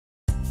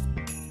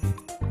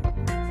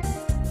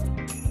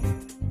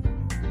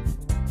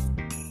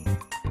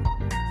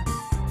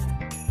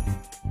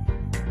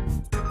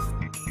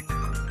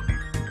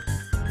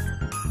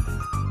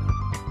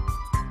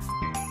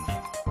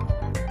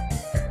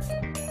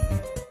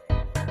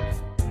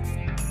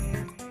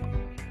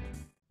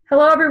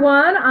Hello,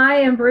 everyone. I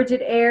am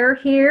Bridget Eyre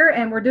here,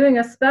 and we're doing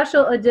a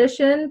special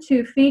edition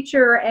to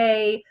feature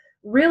a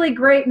really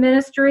great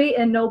ministry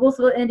in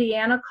Noblesville,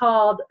 Indiana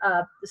called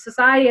the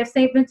Society of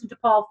St. Vincent de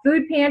Paul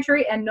Food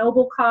Pantry and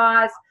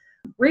Noblecause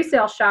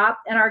Resale Shop.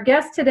 And our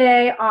guests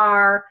today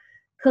are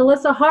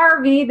Calissa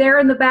Harvey there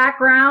in the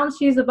background.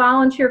 She's a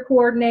volunteer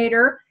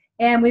coordinator.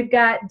 And we've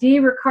got Dee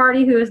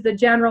Riccardi, who is the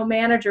general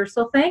manager.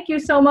 So thank you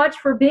so much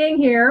for being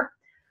here.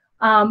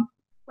 For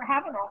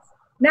having us.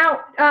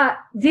 Now,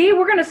 Dee,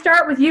 we're going to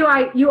start with you.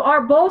 You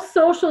are both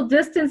social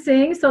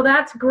distancing, so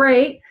that's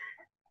great.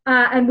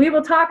 And we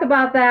will talk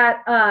about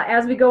that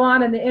as we go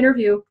on in the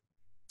interview.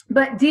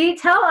 But Dee,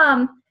 tell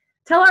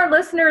our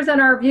listeners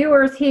and our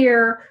viewers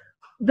here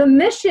the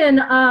mission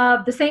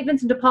of the St.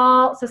 Vincent de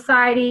Paul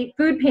Society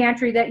Food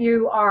Pantry that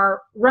you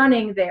are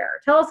running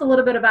there. Tell us a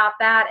little bit about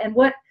that and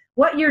what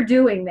you're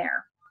doing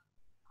there.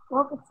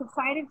 Well, the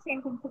Society of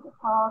St. Vincent de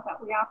Paul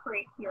that we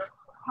operate here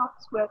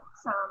helps with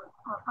some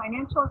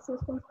financial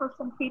assistance for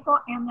some people,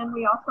 and then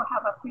we also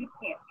have a food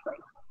pantry.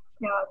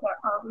 Now,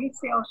 our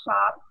resale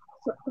shop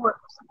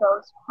supports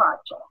those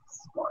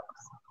projects for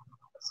us.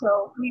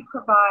 So we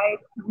provide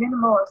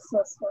minimal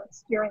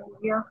assistance during the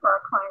year for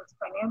our clients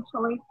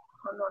financially,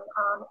 and then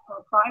on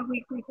a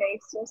bi-weekly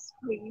basis,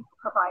 we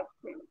provide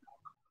food.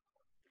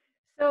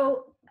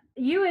 So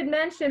you had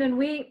mentioned,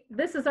 and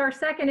this is our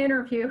second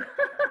interview.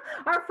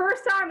 Our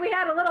first time we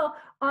had a little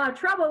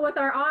trouble with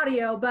our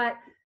audio, but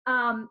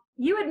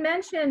you had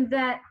mentioned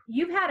that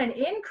you've had an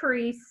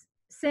increase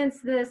since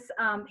this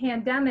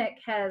pandemic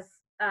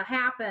has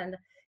happened.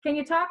 Can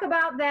you talk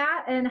about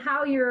that and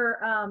how you're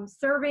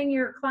serving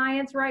your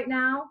clients right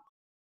now?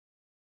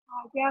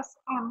 Yes,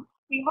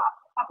 we have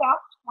about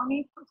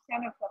 20%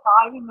 of the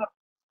volume of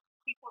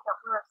people that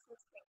we're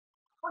assisting.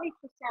 20%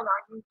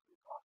 are new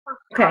people,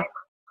 first timers,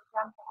 for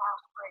them to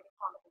ask for any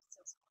kind of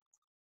assistance.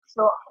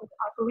 So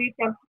I believe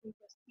them to be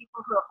just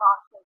people who have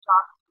lost their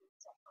jobs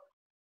recently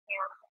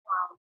and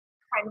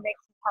trying to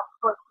make some tough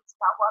choices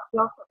about what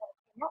bills are going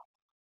to pay next.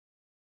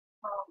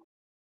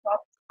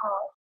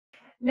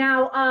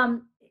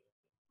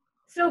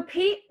 So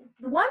Pete,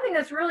 the one thing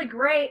that's really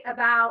great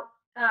about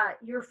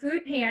your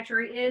food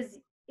pantry is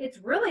it's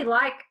really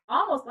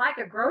almost like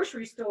a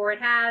grocery store.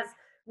 It has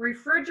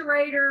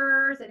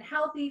refrigerators and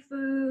healthy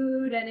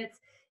food, and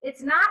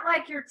it's not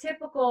like your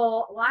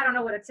typical, well, I don't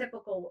know what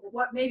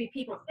maybe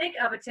people think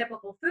of a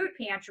typical food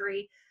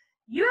pantry.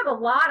 You have a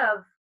lot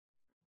of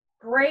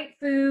great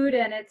food,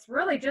 and it's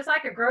really just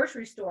like a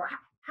grocery store.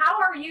 How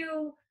are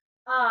you,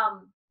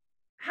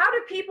 how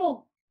do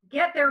people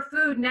get their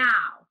food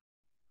now?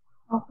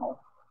 Okay,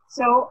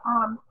 so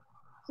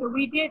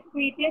we did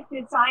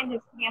design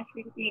this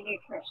pantry to be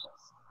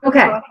nutritious.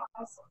 Okay. So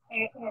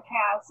it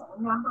has a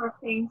number of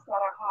things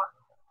that have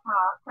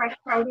fresh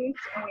produce,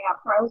 and we have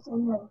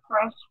frozen and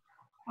fresh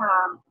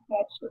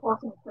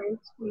vegetables and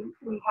fruits.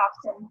 We have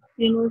some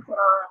dinners that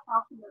are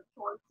healthier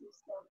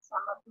choices than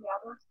some of the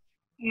others.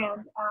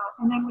 And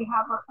then we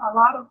have a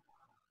lot of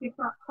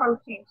different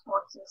protein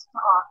sources to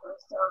offer.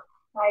 So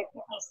like a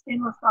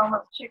skinless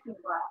boneless chicken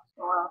breast,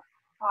 or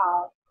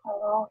a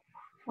little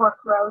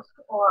pork roast,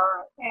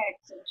 or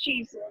eggs and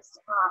cheeses.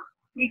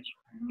 We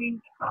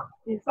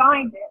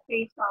designed it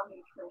based on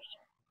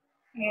nutrition.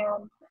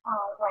 And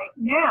right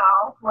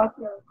now, what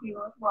we're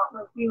doing,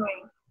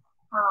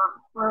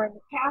 where in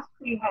the past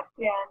we had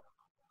been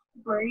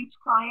where each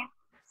client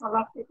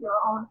selected their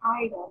own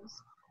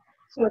items,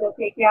 so that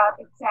they got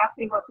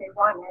exactly what they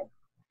wanted,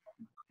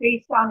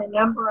 based on a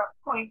number of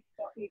points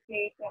that we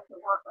gave them to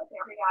work with.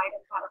 Every item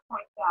had a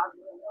point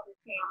value, and every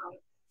family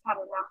had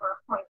a number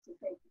of points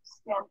that they could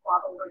spend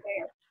while they were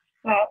there.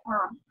 But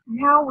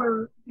now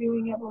we're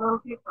doing it a little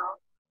different.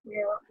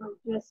 We're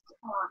just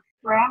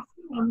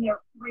asking them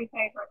their three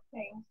favorite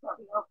things that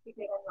we hope to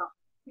get in their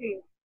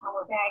food, and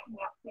we're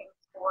bagging up things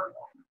for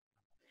them.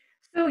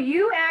 So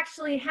you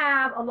actually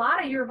have a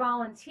lot of your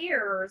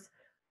volunteers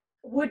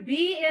would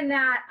be in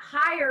that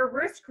higher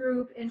risk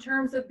group in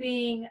terms of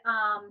being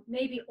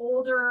maybe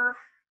older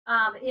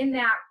in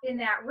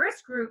that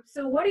risk group.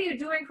 So what are you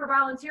doing for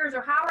volunteers,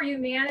 or how are you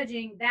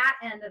managing that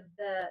end of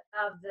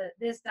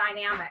this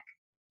dynamic?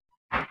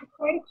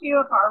 Quite a few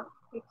of our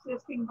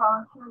existing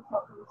volunteers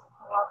that we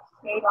have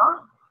stayed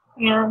on,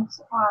 and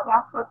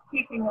that's what's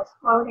keeping us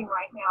floating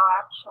right now.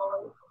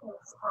 Actually,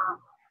 is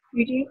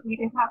we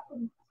did have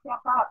to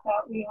step up,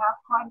 but we have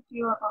quite a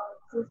few of our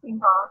existing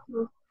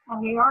volunteers.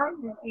 And they are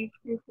in an age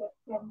group that's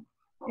been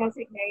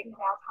designated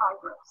as high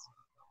risk.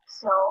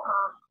 So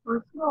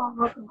we're still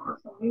looking for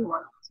some new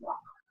ones.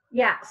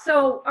 Yeah.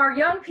 So our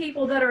young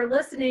people that are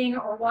listening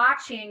or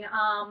watching,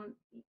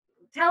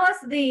 tell us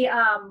the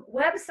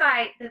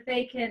website that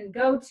they can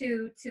go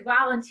to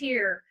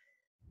volunteer.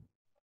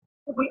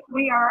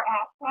 We are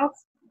at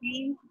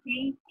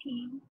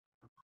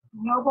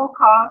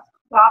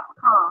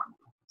svvtnoblecause.com.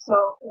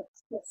 So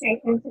it's the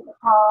St. Vincent de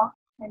Paul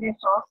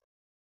initials,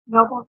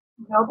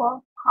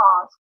 noblecause.com.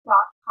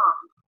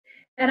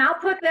 And I'll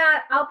put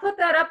that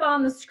up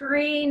on the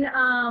screen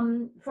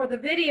for the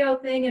video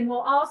thing, and we'll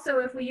also,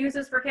 if we use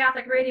this for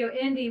Catholic Radio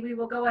Indy, we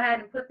will go ahead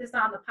and put this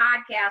on the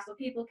podcast so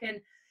people can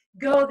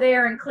go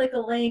there and click a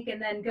link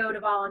and then go to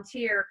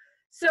volunteer.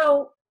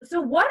 So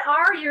what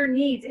are your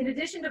needs in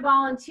addition to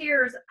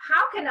volunteers?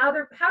 How can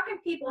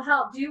people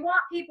help? Do you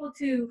want people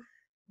to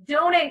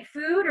donate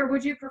food, or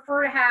would you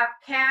prefer to have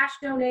cash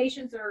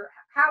donations, or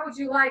how would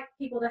you like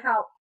people to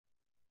help?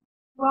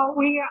 Well,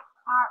 we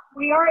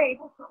are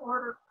able to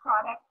order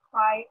products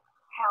by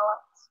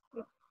pallets.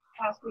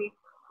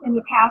 In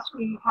the past,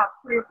 we have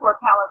 3 or 4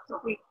 pallets a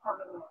week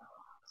coming in.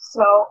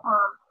 So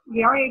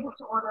we are able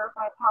to order it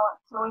by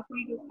pallets. So if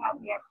we just had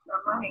the extra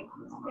money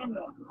to spend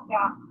it,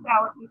 that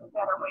would be the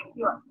better way to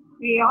do it.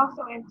 We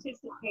also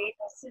anticipate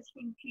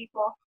assisting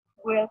people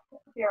with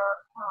their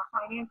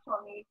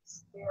financial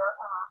needs, their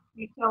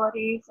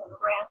utilities and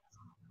rents,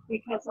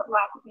 because of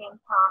lack of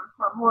income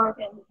for more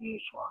than the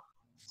usual.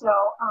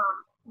 So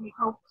we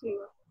hope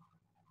to,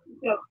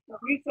 the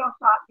retail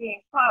shop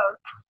being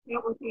closed,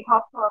 it would be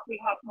helpful if we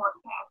had more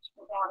cash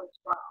for that as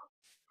well.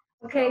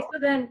 Okay, so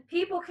then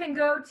people can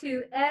go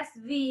to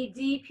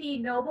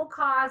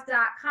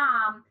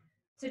svdpnoblecause.com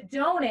to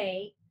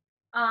donate,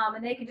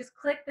 and they can just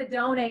click the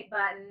donate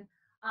button.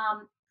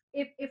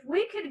 If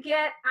we could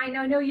get, I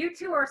know you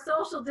two are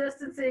social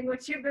distancing,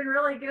 which you've been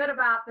really good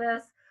about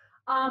this.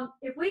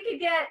 If we could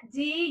get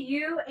Dee,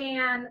 you,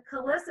 and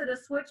Calissa to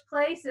switch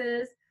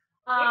places,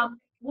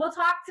 we'll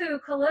talk to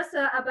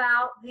Calissa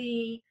about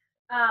the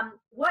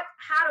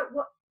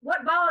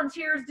what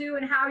volunteers do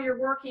and how you're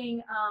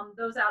working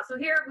those out. So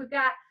here we've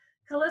got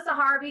Calissa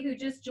Harvey, who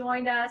just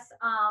joined us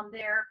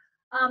there.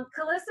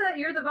 Calissa,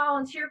 you're the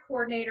volunteer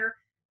coordinator.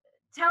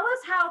 Tell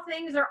us how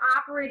things are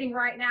operating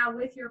right now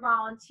with your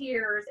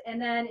volunteers,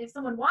 and then if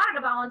someone wanted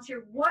to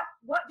volunteer, what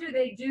do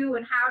they do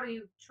and how do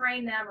you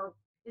train them, or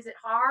is it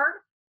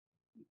hard?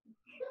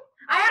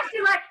 I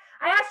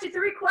asked you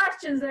 3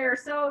 questions there,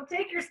 so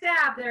take your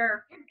stab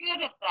there. You're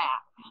good at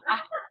that.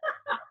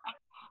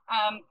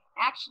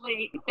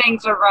 Actually,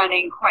 things are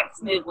running quite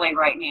smoothly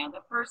right now.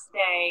 The first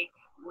day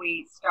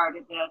we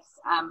started this,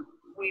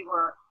 we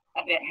were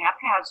a bit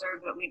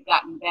haphazard, but we've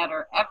gotten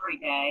better every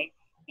day.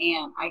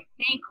 And I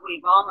think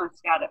we've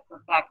almost got it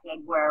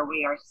perfected where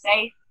we are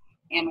safe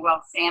and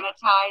well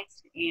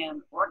sanitized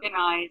and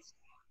organized.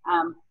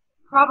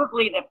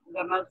 Probably the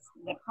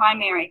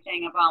primary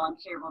thing a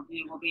volunteer will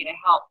do will be to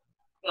help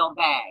fill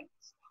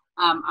bags.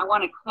 I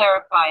want to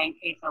clarify in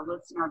case a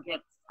listener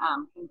gets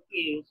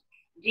confused.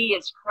 Dee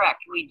is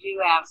correct. We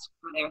do ask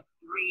for their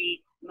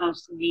 3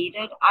 most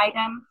needed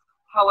items.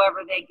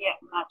 However, they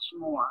get much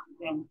more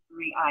than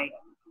 3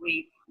 items.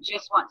 We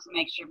just want to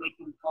make sure we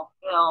can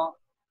fulfill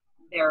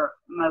their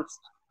most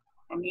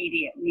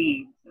immediate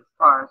needs as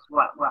far as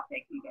what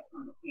they can get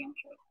from the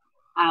pantry.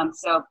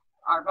 So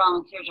our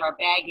volunteers are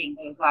bagging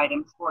those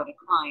items for the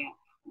client.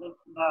 The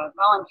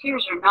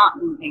volunteers are not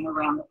moving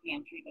around the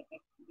pantry, but the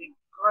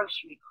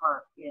grocery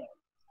cart is.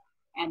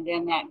 And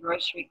then that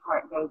grocery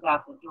cart goes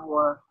out the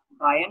door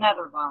by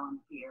another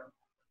volunteer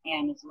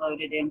and is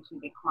loaded into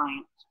the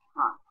client's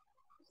trunk.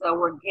 So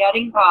we're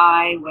getting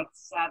by with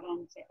 7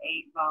 to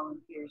 8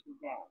 volunteers a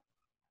day.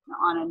 Now,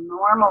 on a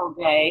normal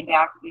day,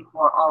 back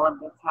before all of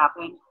this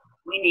happened,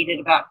 we needed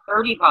about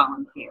 30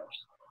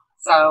 volunteers.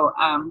 So,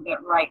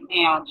 but right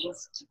now,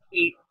 just to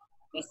keep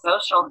the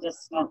social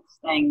distance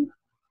thing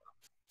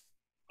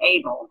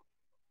able,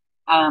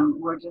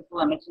 we're just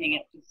limiting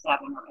it to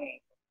 7 or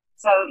 8.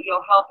 So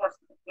you'll help us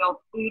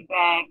fill food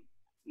bags.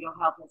 You'll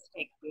help us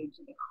take food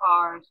to the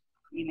cars.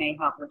 You may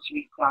help us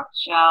restock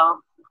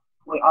shelves.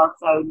 We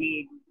also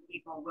need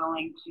people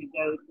willing to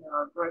go to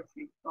our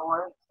grocery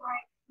stores.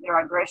 There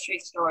are grocery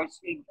stores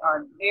who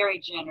are very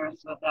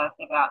generous with us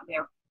about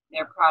their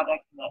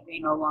products that they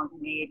no longer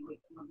need. We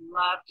would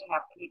love to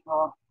have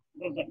people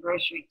visit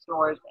grocery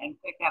stores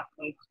and pick up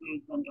those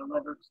foods and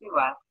deliver to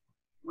us.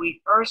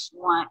 We first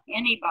want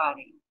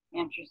anybody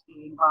interested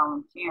in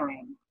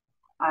volunteering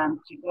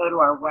to go to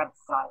our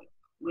website.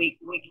 We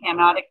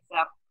cannot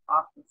accept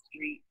off the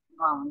street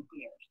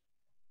volunteers.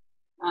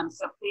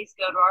 So please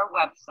go to our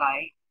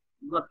website,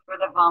 look for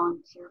the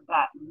volunteer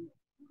button,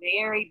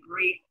 very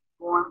brief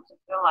form to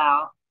fill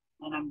out,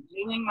 and I'm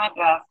doing my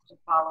best to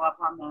follow up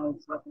on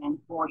those within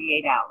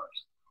 48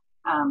 hours.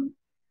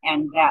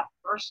 And that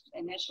first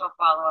initial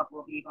follow-up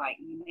will be by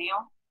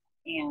email,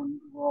 and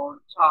we'll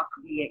talk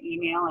via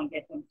email and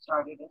get them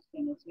started as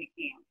soon as we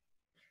can.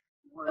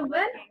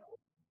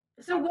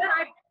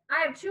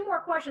 I have 2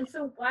 more questions.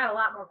 So I have a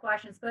lot more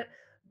questions, but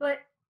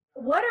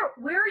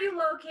where are you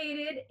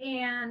located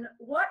and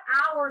what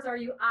hours are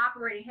you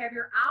operating? Have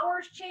your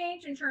hours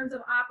changed in terms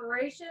of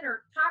operation,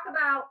 or talk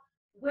about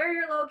where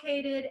you're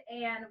located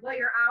and what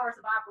your hours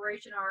of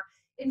operation are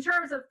in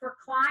terms of for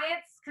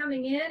clients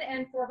coming in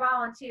and for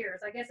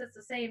volunteers? I guess it's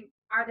the same.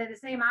 Are they the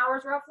same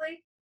hours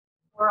roughly?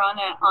 We're on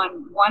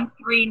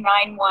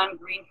 1391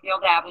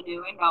 Greenfield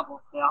Avenue in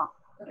Noblesville.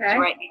 Okay. It's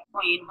right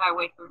between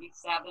Highway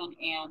 37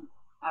 and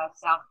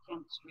South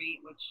 10th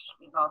Street, which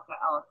is also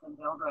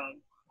Ellisonville Road.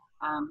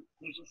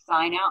 There's a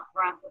sign out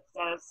front that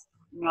says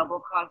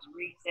Noblecause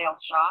resale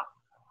shop.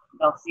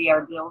 They'll see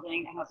our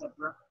building. It has a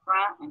brick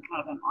front and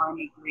kind of an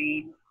army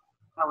green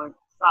colored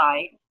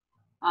side.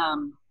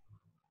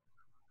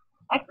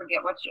 I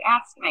forget what you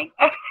asked me.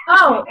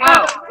 Oh,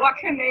 what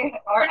can they,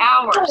 our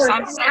hours?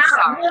 I'm so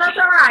sorry. No, that's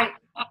all right.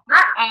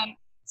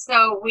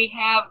 So we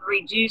have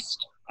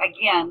reduced,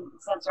 again,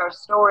 since our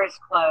store is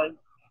closed,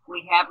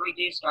 we have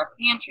reduced our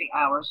pantry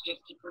hours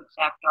just to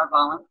protect our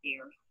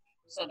volunteers.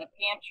 So the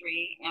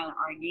pantry and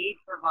our need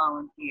for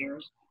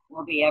volunteers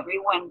will be every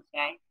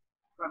Wednesday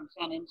from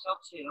 10 until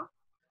 2.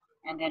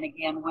 And then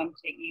again,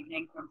 Wednesday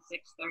evening from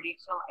 6:30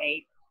 till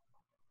 8.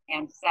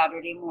 And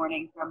Saturday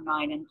morning from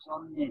 9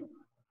 until noon,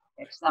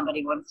 if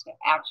somebody wants to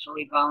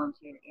actually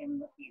volunteer in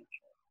the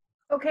pantry.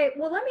 Okay,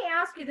 well, let me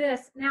ask you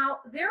this.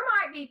 Now, there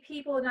might be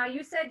people, now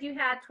you said you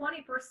had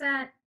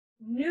 20%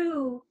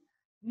 new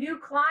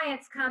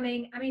clients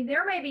coming. I mean,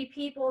 there may be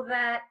people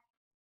that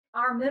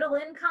are middle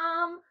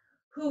income,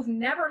 who've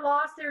never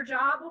lost their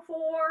job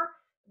before,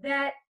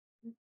 that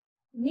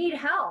need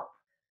help.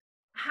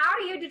 How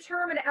do you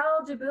determine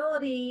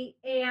eligibility?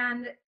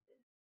 And,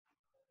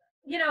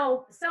 you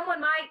know, someone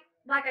might,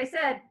 like I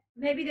said,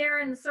 maybe they're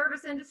in the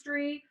service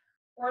industry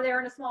or they're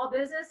in a small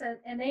business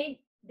and they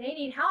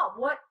need help.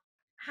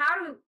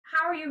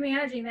 How are you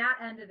managing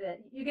that end of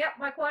it? You get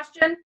my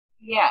question?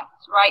 Yes.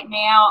 Right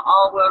now,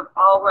 all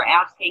we're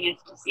asking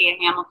is to see a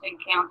Hamilton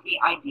County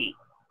ID.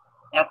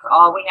 That's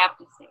all we have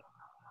to see.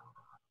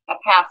 A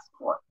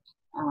passport.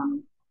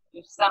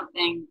 Just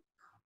something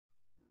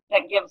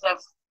that gives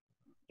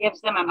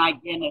them an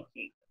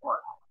identity for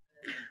us.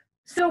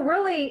 So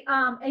really,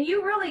 and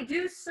you really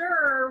do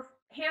serve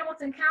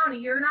Hamilton County.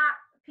 You're not,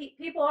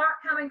 people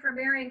aren't coming from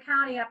Marion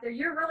County up there.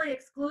 You're really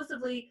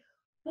exclusively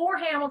for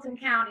Hamilton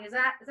County. Is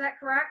that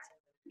correct?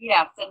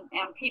 Yes,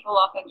 and people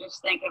often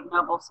just think of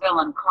Noblesville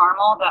and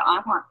Carmel, but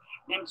I want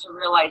them to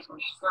realize we're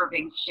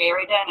serving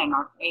Sheridan and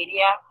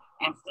Arcadia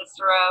and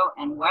Cicero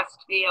and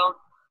Westfield,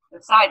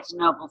 besides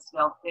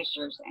Noblesville,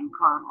 Fishers, and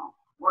Carmel.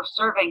 We're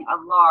serving a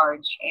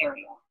large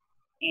area,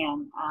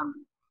 and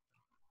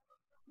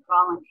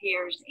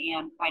volunteers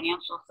and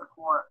financial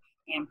support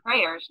and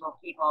prayers will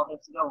keep all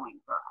this going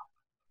for us.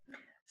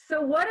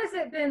 So what has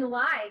it been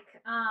like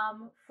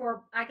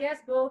for, I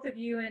guess, both of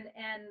you, and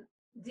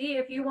Dee,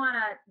 if you want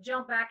to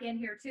jump back in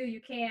here too,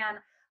 you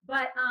can,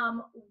 but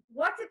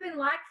what's it been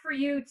like for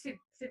you to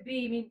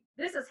be, I mean,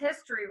 this is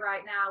history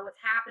right now,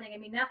 what's happening. I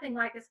mean, nothing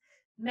like this.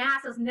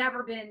 Mass has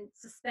never been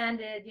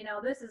suspended. You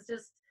know, this is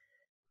just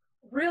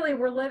really,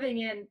 we're living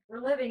in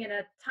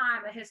a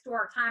time, a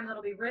historic time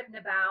that'll be written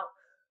about.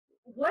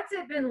 What's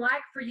it been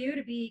like for you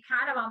to be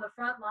kind of on the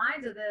front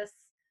lines of this,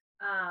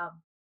 I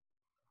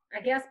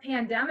guess,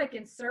 pandemic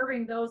and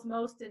serving those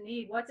most in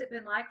need? What's it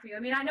been like for you?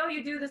 I mean, I know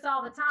you do this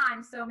all the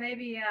time, so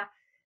maybe.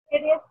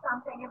 It is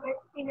something. But,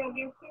 you know,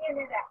 you're seeing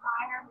it at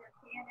Meyer, you're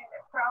seeing it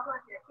at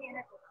Kroger, you're seeing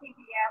it at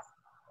CVS.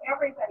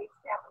 Everybody's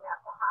stepping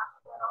up. The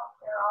hospitals,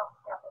 they're all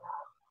stepping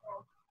up.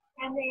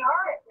 And they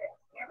are at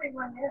risk.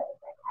 Everyone is.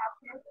 They have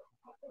their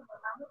taking the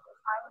numbers is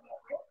highly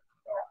at risk.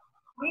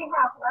 We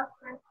have less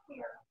risk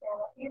here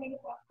than any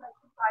of those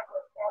places I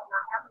was at, and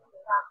I haven't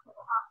even got to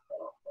the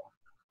hospital yet.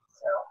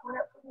 So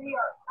we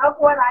are, of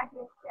what I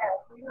just said,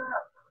 we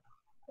are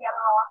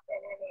better off than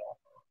any of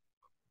them.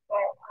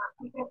 But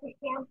because we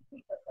can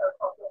keep a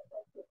social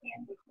distance, we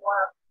can be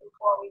gloves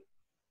before we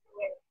do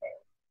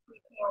anything.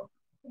 We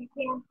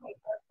can take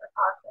those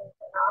precautions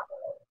and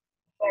operate.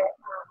 But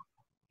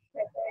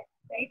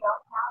they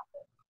don't have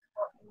it.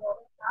 You know,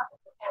 it's not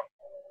the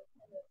protection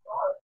in the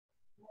stores,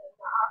 in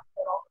the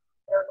hospital.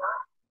 They're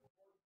not.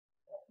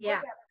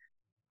 Yeah.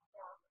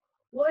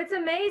 Well, it's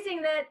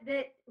amazing that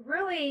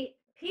really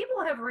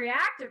people have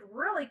reacted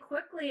really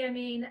quickly. I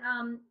mean,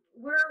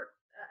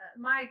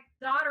 my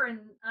daughter and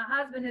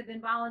husband have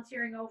been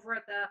volunteering over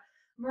at the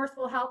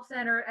Merciful Help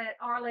Center at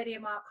Our Lady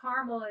of Mount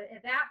Carmel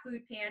at that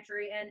food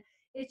pantry, and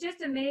it's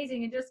just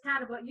amazing, and just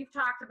kind of what you've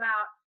talked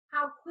about,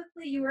 how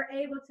quickly you were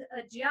able to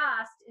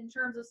adjust in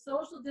terms of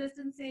social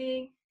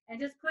distancing and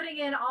just putting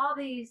in all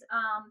these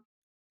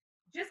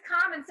just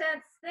common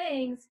sense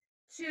things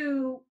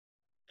to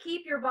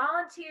keep your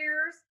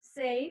volunteers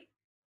safe,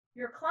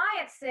 your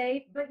clients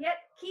safe, but yet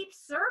keep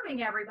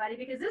serving everybody,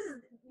 because this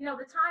is, you know,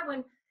 the time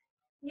when,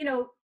 you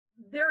know,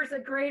 there's a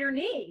greater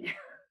need.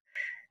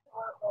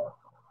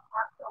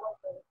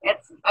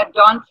 It's a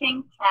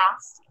daunting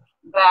task,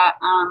 but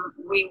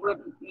we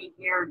wouldn't be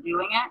here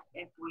doing it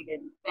if we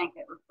didn't think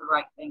it was the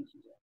right thing to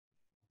do.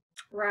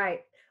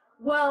 Right.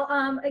 Well,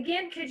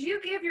 again, could you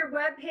give your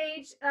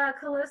webpage,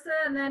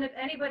 Calissa, and then if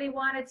anybody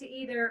wanted to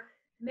either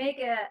make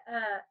a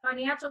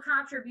financial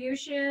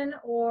contribution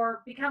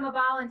or become a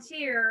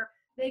volunteer,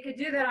 they could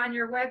do that on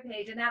your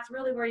webpage, and that's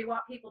really where you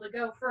want people to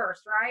go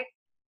first, right?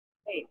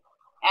 Hey,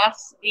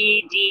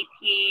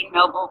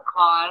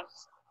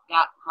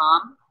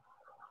 svdpnoblecause.com,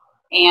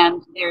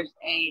 and there's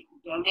a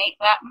donate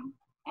button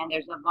and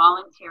there's a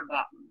volunteer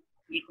button.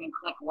 You can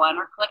click one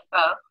or click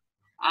both,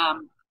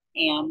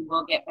 and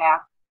we'll get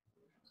back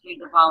to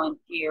the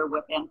volunteer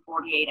within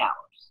 48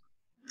 hours.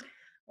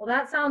 Well,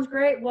 that sounds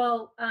great.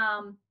 Well,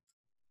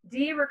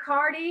 Dee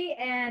Riccardi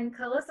and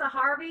Calissa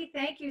Harvey,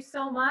 thank you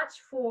so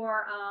much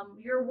for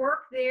your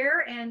work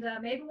there. And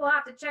maybe we'll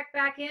have to check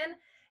back in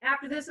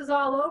after this is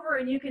all over,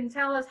 and you can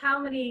tell us how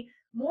many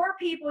more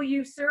people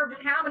you've served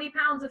and how many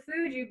pounds of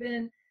food you've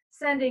been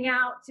sending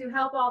out to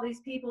help all these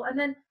people. And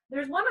then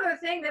there's one other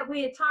thing that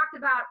we had talked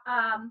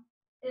about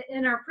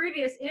in our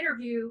previous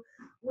interview,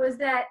 was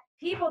that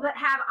people that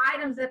have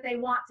items that they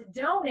want to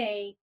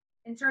donate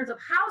in terms of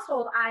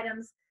household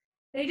items,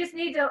 they just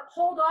need to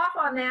hold off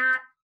on that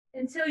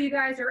until you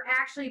guys are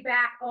actually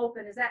back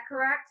open. Is that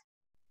correct?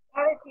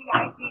 That is the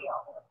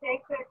ideal. If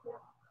they could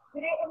just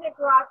put it in the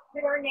garage,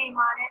 put our name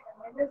on it,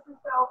 and when this is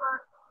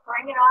over,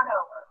 bring it on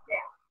over.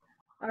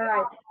 Yeah. All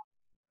right.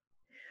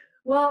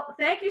 Well,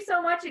 thank you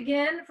so much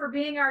again for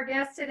being our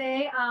guest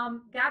today.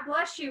 God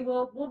bless you.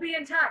 We'll be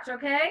in touch,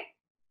 okay?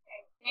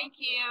 Thank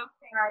you.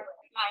 All right.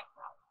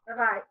 Bye.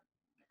 Bye-bye.